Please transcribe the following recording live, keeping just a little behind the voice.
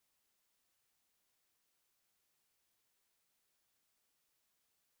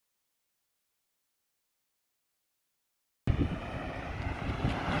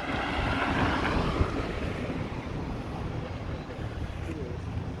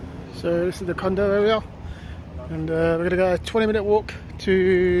So this is the Condo area, and we're going to go a 20-minute walk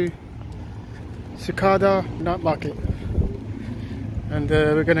to Cicada night market, and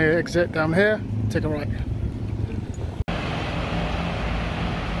we're going to exit down here, take a right.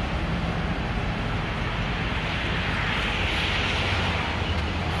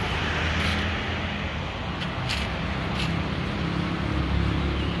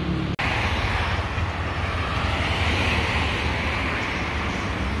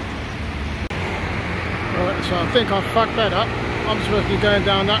 So I think I fucked that up. I'm supposed to be going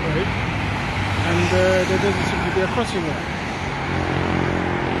down that route, and there doesn't seem to be a crossing there.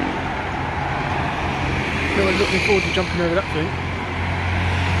 I'm looking forward to jumping over that thing.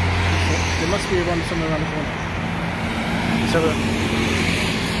 There must be one somewhere around the corner.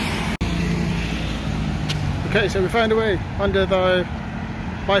 Okay, so we found a way under the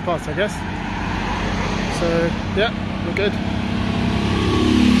bypass, I guess. So yeah, we're good.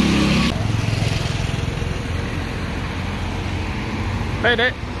 Made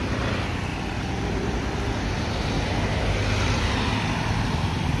it!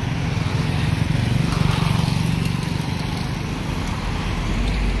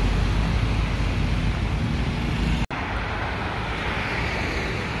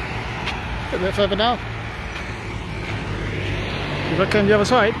 A bit further now. You reckon the other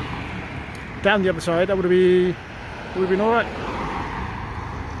side? Down the other side, that would have been alright.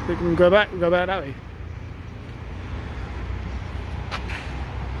 We can go back that way.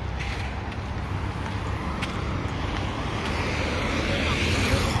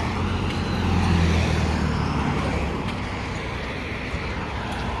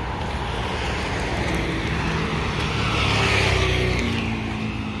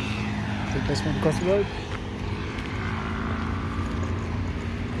 This one across the road.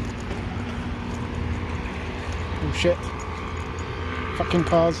 Oh shit. Fucking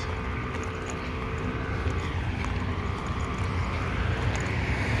cars.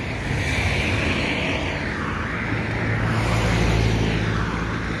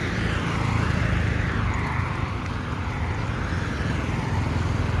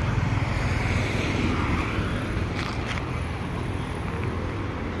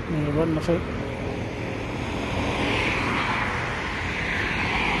 Running off it.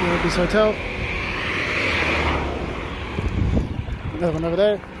 This hotel. Another one over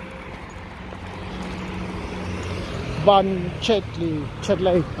there. Chedley,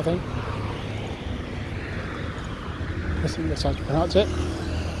 I think. That's how to pronounce it.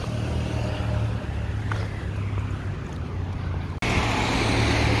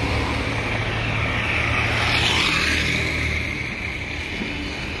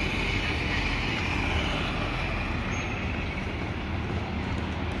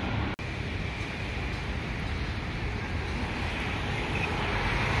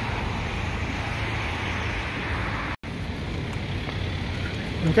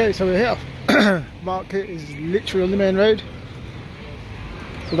 Okay, so we're here. Market is literally on the main road.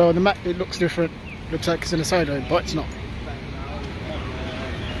 Although on the map it looks different. Looks like it's in a side road, but it's not.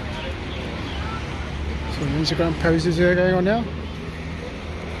 Some Instagram poses here going on now.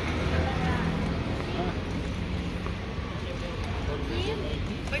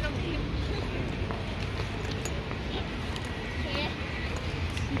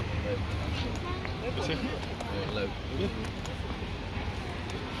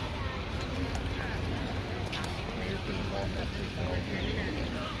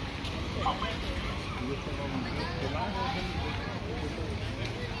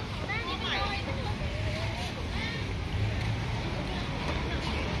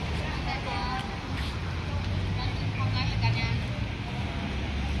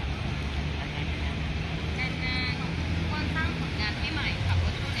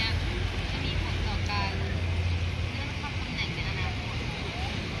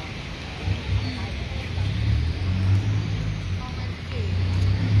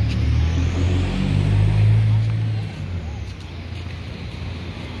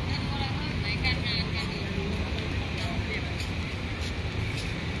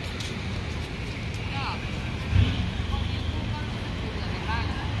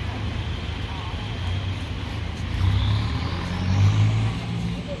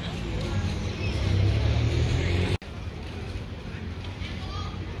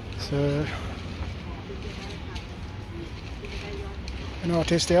 So, an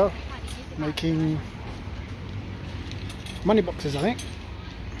artist there making money boxes, I think,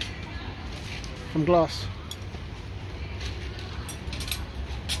 from glass.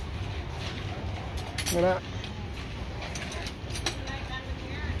 Look at that.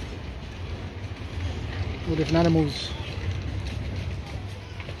 All different animals.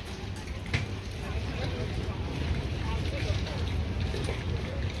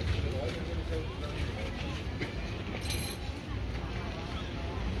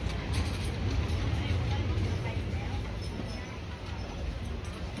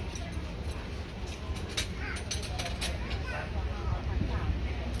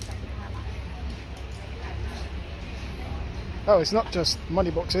 Oh, it's not just money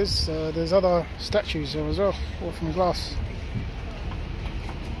boxes, there's other statues there as well, all from glass.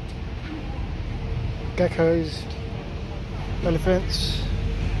 Geckos, elephants.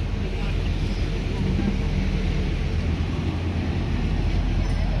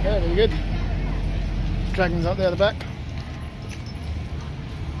 Yeah, very good. Dragons up there at the back.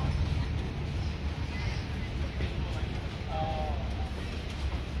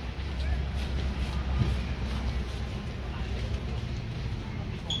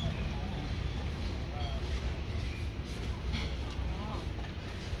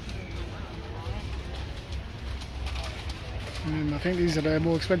 And I think these are the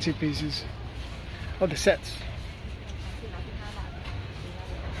more expensive pieces. Oh, the sets.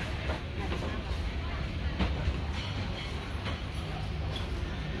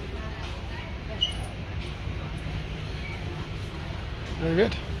 Very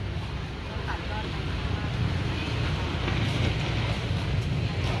good.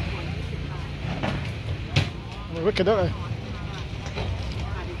 They're wicked, aren't they?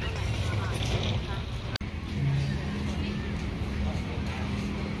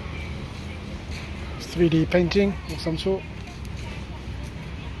 It's 3D painting of some sort.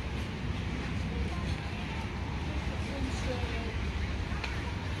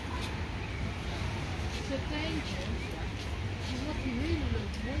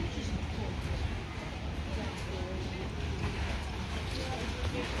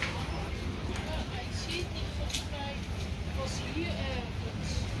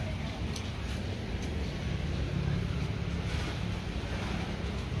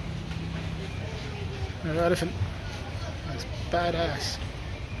 An elephant. That's badass.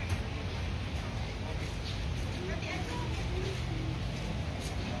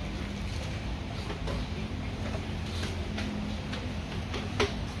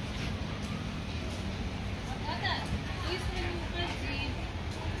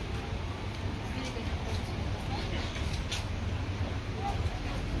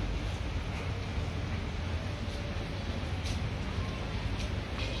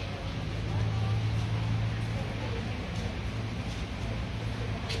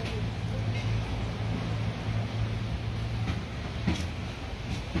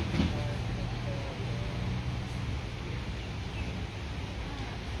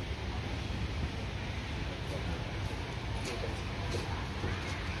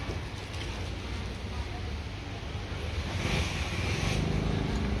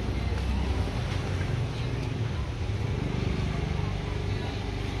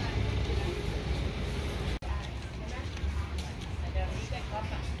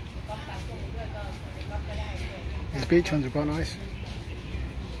 These beach ones are quite nice.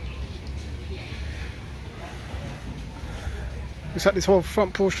 Looks like this whole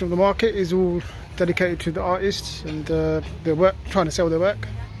front portion of the market is all dedicated to the artists and their work, trying to sell their work.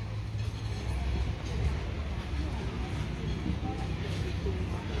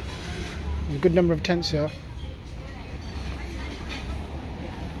 A good number of tents here.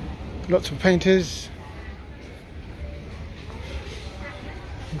 Lots of painters.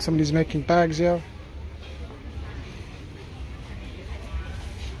 And somebody's making bags here.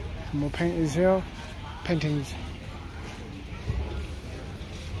 Some more painters here. Paintings.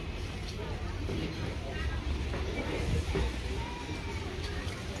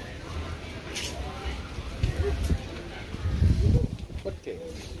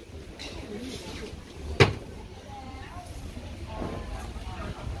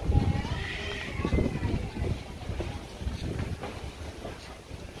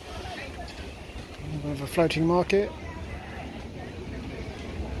 We have a floating market.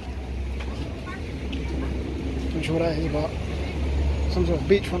 Not sure what that is, but some sort of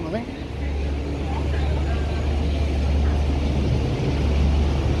beachfront, I think.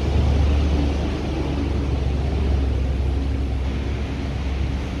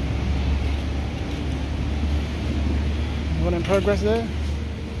 One in progress there.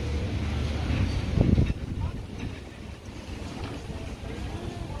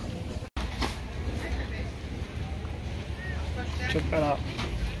 Check that out.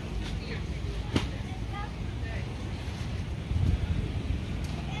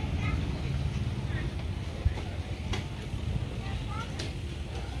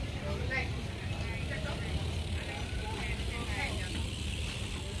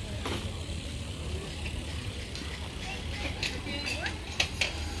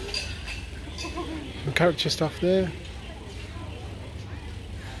 Some character stuff there.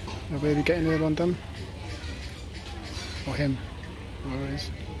 I'll be getting the other one done. Or him. Where it is.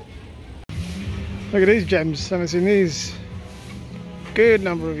 Look at these gems, I haven't seen these good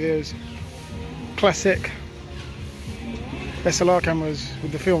number of years. Classic. SLR cameras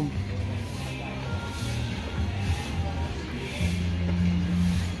with the film.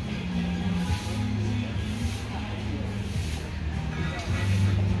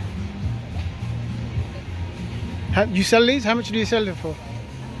 You sell these? How much do you sell them for?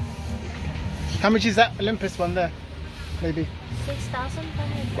 How much is that Olympus one there? Maybe 6,000.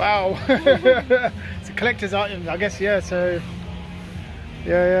 Wow. It's a collector's item, I guess. Yeah, so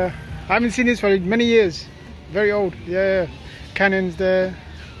yeah, I haven't seen this for many years. Very old. Yeah. Canon's there,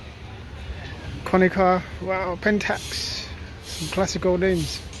 Konica, wow, Pentax, some classic old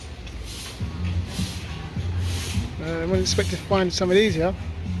names. I wouldn't expect to find some of these here.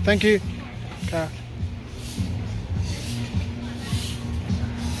 Thank you.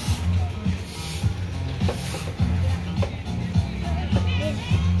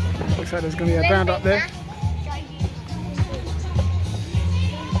 Looks like there's going to be a band up there.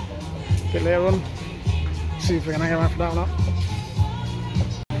 A bit later on. See if we can hang around for that or not.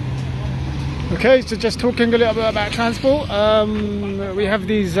 Okay, so just talking a little bit about transport. We have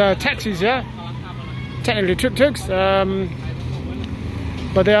these taxis here, technically tuk-tuks,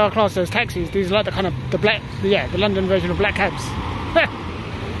 but they are classed as taxis. These are like the kind of the London version of black cabs.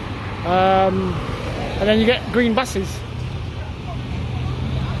 And then you get green buses,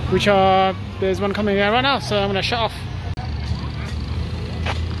 which are, there's one coming here right now, so I'm going to shut off.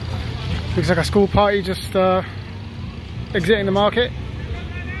 Looks like a school party just exiting the market.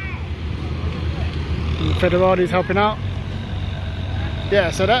 And Federati's helping out. Yeah,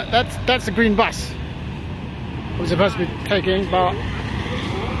 so that's a green bus I was supposed to be taking, but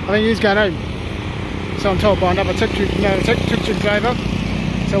I think he's going home. So I'm told by another tuk-tuk driver.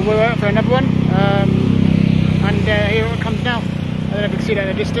 So we'll wait for another one. And here it comes now. I don't know if you can see that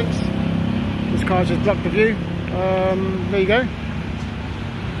in the distance. This car just blocked the view. There you go.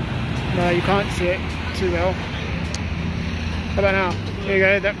 No, you can't see it too well. How about now? There you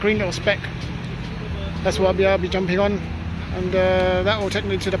go, that green little speck. That's what I'll be jumping on, and that will take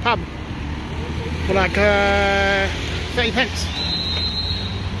me to the pub for like 30 pence.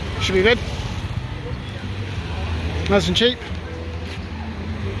 Should be good. Nice and cheap.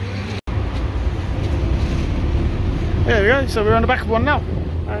 There we go, so we're on the back of one now,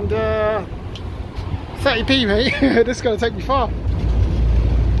 and 30p mate, this is going to take me far.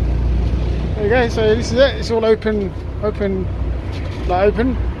 There you go, so this is it, it's all open,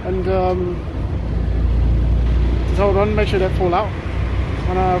 and just hold on, make sure they don't fall out.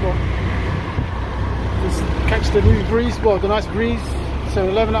 And just catch the new breeze, well, the nice breeze. So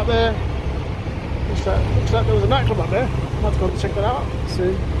 11 up there. Looks like there was a nightclub up there. I might go and check that out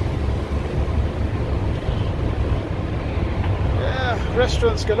soon. Yeah,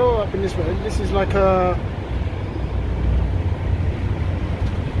 restaurants galore up in this way. This is like a,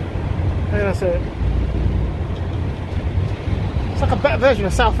 how can I say it? It's like a better version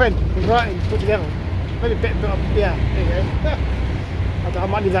of Southend with writing put together. Maybe a bit of, yeah, there you go. I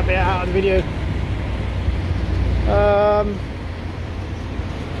might leave that bit out of the video.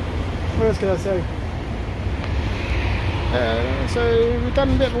 What else can I say? So we've done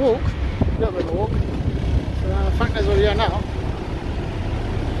a bit of a walk. So in fact, there's where we are now.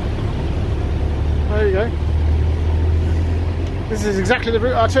 There you go. This is exactly the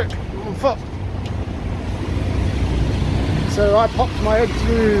route I took on foot. So I popped my head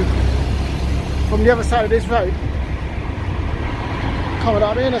through from the other side of this road. Coming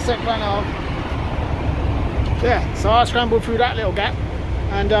up in a sec right now. Yeah, so I scrambled through that little gap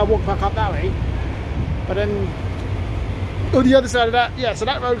and walked back up that way. But then on the other side of that, yeah, so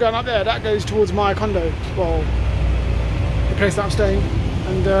that road going up there, that goes towards my condo, well, the place that I'm staying.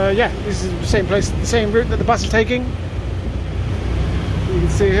 And yeah, this is the same place, the same route that the bus is taking. You can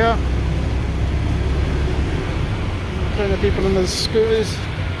see here. Plenty of people on the scooters.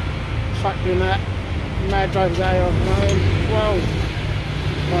 Fuck doing that. Mad drivers out here. Whoa.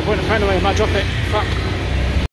 Well, I put the phone away, I might drop it. Fuck.